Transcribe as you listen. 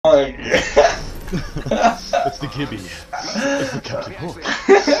It's the Gibby. It's the Captain Hook.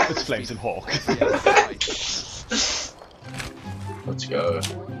 It's Flames and Hawk. Let's go.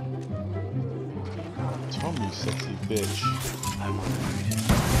 Tom, you sexy bitch.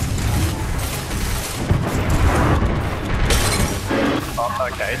 Oh,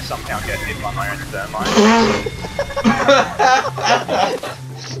 okay, somehow get hit by my own thermite.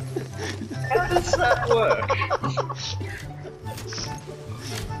 How does that work?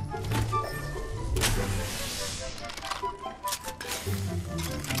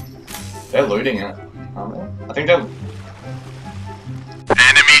 They're looting it, aren't they? I think they're...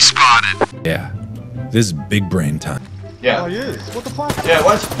 Enemy spotted! Yeah, this is big brain time. Yeah. Oh, he is. What the fuck? Yeah,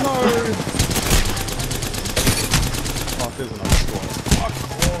 what? No! Oh, there's another squad.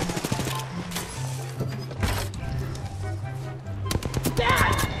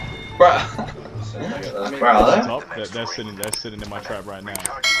 Bro. Where are they? Top, they're sitting in my trap right now.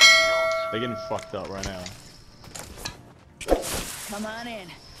 They're getting fucked up right now. Come on in.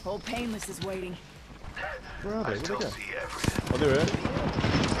 Old Painless is waiting. Where are they? Where'd they go? Oh, they're here.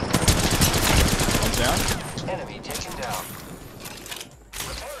 One's down. Enemy taken down.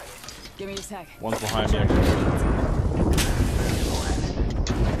 Give me a sec. One's behind me.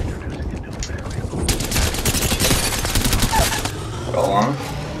 Got one.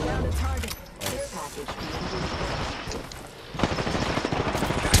 Down to target.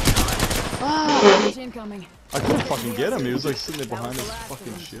 Package incoming. I couldn't fucking get him. He was like sitting there behind his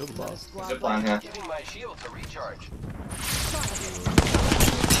fucking shield boss. Zip line here. Giving my shield to recharge.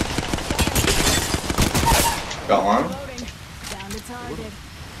 Got one. Loading. Down to target.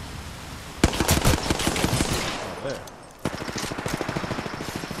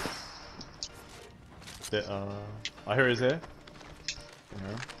 There. I hear his hair.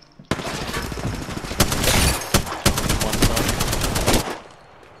 Yeah. One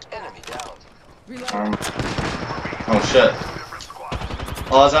Enemy down. Reloading. Oh shit.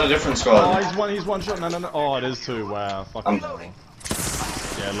 Oh, is that a different Oh, squad? he's one shot. No. Oh, it is two. Wow. Fucking hell.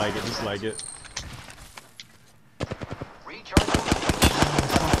 Yeah, leg it. Just leg it. Recharging.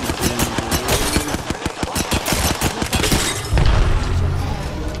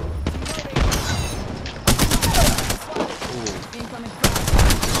 Incoming.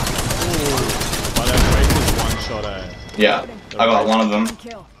 But that break is one shot, eh? Yeah, I got one of them.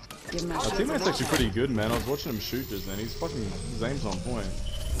 Kill. Give him Our teammate's actually pretty good, man. I was watching him shoot just then. His aim's on point.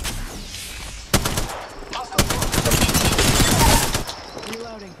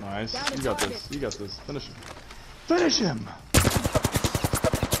 Reloading. Nice. You got this. You got this. Finish him. Finish him!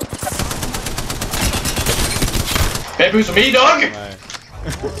 Hey, boost for me, dog! Right.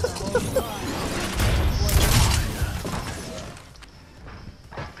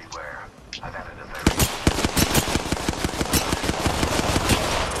 Beware. I've added a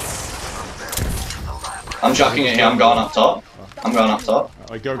I'm chucking it here, I'm going up top. I'm going up top.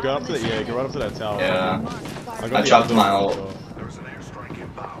 Alright, go up to that. Yeah, go right up to that tower. Yeah. got I the chucked other my one, ult. so-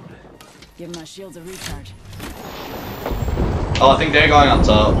 Give my shields a recharge. Oh, I think they're going up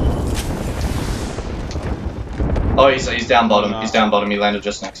top. Oh, he's down bottom. He's down bottom. He landed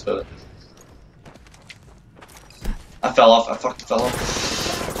just next to it. I fell off. I fucking fell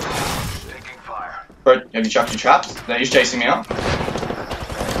off. taking fire. Bro, have you chucked your traps? No, he's chasing me up. Wow,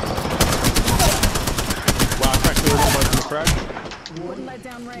 I cracked two of them both in the crack. Wouldn't let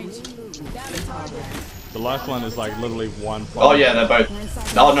down range. Down to target. The lifeline is like literally one. Oh yeah, they're both.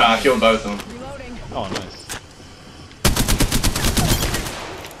 Oh no, I killed both of them. Reloading. Oh, nice.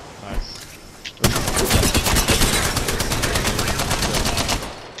 Nice.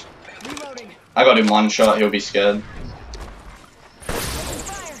 Reloading. I got him one shot. He'll be scared.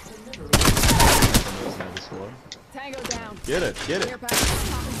 Fire. Tango down. Get it, get Air it. package.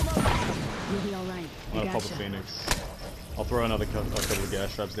 You'll be alright. I'm gonna pop a Phoenix. I'll throw a couple of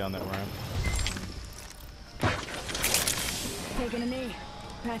gas traps down that ramp. Taking a knee.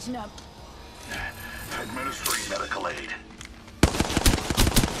 Patching up. Administering medical aid.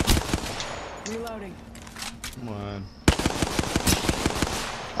 Reloading. Come on.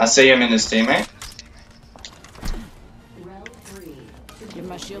 I see him in his teammate. Give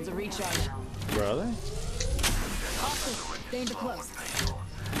my shields a recharge. Where are they? Hostile. Danger close.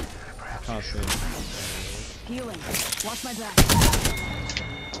 Can't see them. Healing. Watch my back.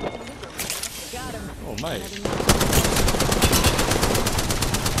 Got him. Oh, mate.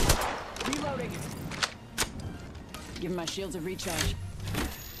 Reloading. Give my shields a recharge.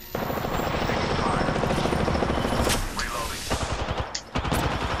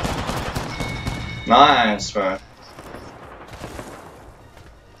 Nice, bro.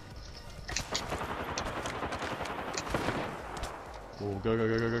 All Go, go,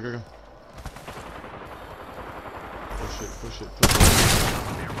 go, go, go, go, go. Push it, push it, push it.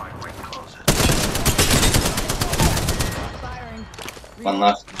 Nearby ring closes. Firing. One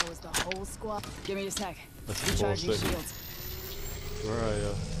left. That was the whole squad. Give me a sec. That's Recharging bullshit. shields. Where are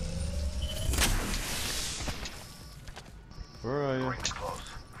ya? Where are ya? Ring's close.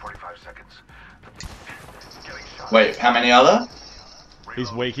 45 seconds. Getting shot. Wait, how many are there?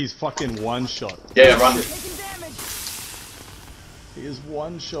 He's weak, he's fucking one shot. Yeah, run. Taking damage. He is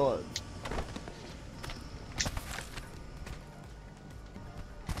one shot.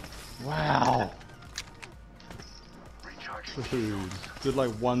 Wow. Recharging. Dude, did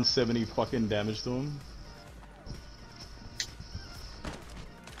like 170 fucking damage to him.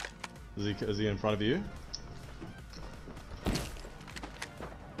 Is he in front of you?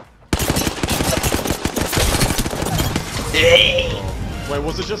 Wait,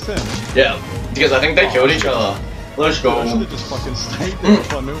 was it just him? Yeah, because I think they killed each other. Let's I go. should have just fucking stayed there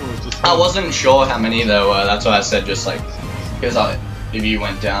if I knew it was just him. I wasn't sure how many there were, that's why I said just like, because if you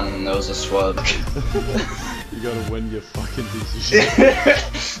went down and there was a swerve. You gotta win your fucking piece of shit.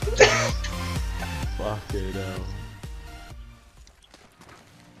 Fuck it out.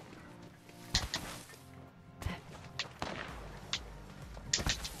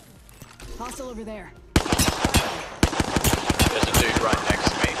 Hostile over there. There's a dude right next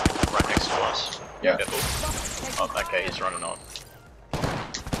to me, right next to us. Yeah. Careful. Oh, okay, he's running on.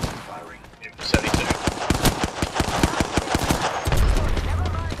 Firing. 72.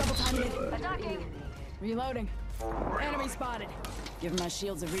 Double time attacking. Reloading. Enemy spotted. Give my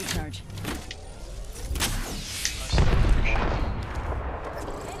shields a recharge.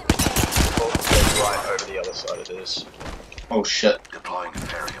 Right over the other side of this. Oh shit. Deploying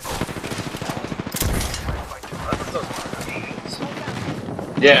variable.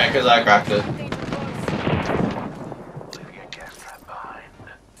 Yeah, because I cracked it. Danger close. Leaving a gas trap behind.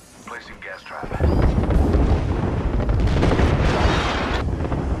 Placing gas trap.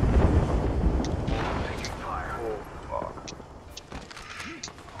 Taking fire.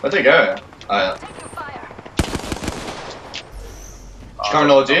 Where'd they go? Oh yeah. Taking fire. Coming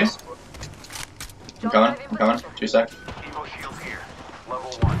towards you. I'm coming. 2 seconds. Evo shield here.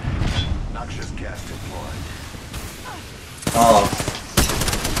 Level 1. Noxious gas deployed. Oh.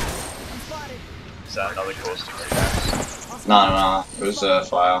 I'm spotted. Is that another caustic gas? No. It was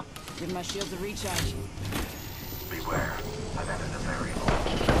fire. Give my shields a recharge. Beware. I've added a variable.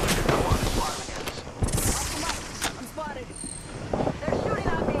 No one is firing I'm spotted. They're shooting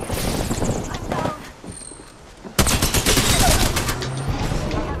at me. I'm down.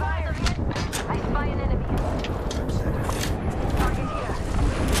 I have eyes on it. I spy an enemy. Target here.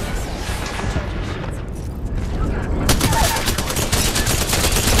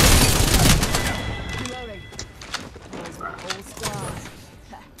 Reloading. There's the whole squad.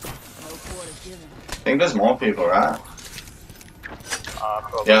 No quarter given. I think there's more people, right?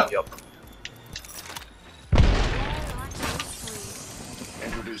 Probably. Yeah. Yep.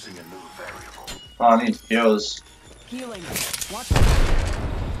 Introducing a new variable. Oh, I need heals. Healing. Watch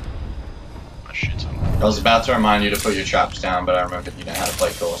My shit's on. I was about to remind you to put your traps down, but I remembered you know how to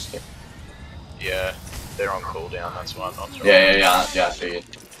play caustic. Yeah, they're on cooldown, that's why I'm not throwing. Yeah, I figured.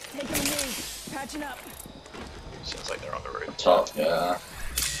 taking a knee. Patching up. Sounds like they're on the roof. Top, yeah.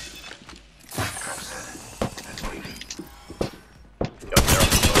 Trap set. And waiting. Yep, they're on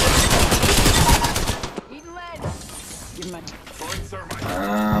the Eating lead. Give my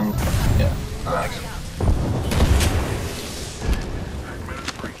Yeah. Alright.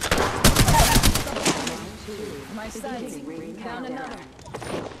 my sights. Down another.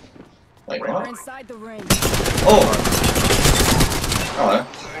 Like We're what? inside the ring. Oh! Hello.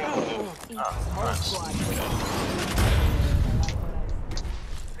 Whole squad.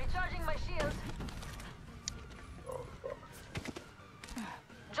 Recharging my shield.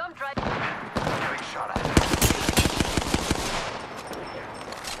 Jump drive. Getting shot at.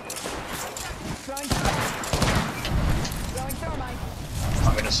 Throwing thermite.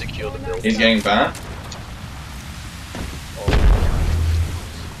 I'm gonna secure the building. He's getting banned?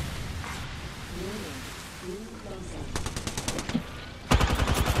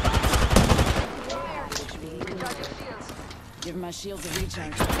 Recharging shields. Give my shields a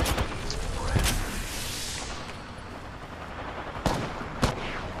recharge.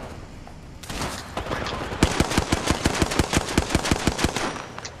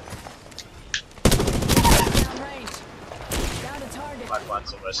 Downrange. Down a target.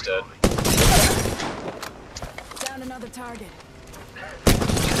 Pipeline's almost dead. Down another target.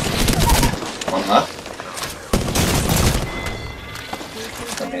 One left.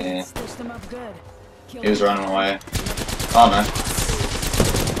 Three Come here. stitched them up good. Kill He was them. running away. Oh no.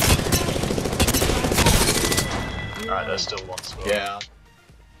 there's still one squad. Yeah.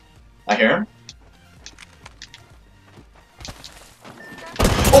 I hear him.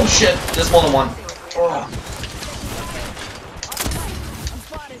 Oh shit! There's more than one. Oh. I'm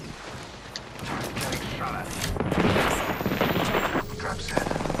spotted. Getting shot at. Trap set.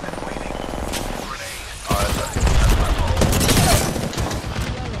 I'm waiting. Grenade.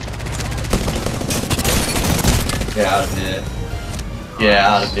 Get out of here. Get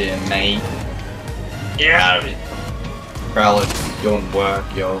out of here, mate. Get out of here. Prowler doing work,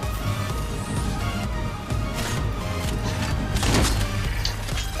 yo.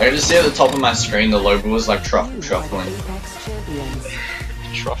 I can just see at the top of my screen the logo was like truffle shuffling.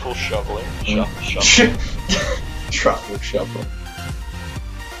 Truffle shoveling. Shuffle. Truffle shuffle.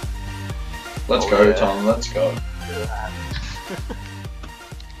 Let's Oh, go, yeah. Tom, let's go. Yeah.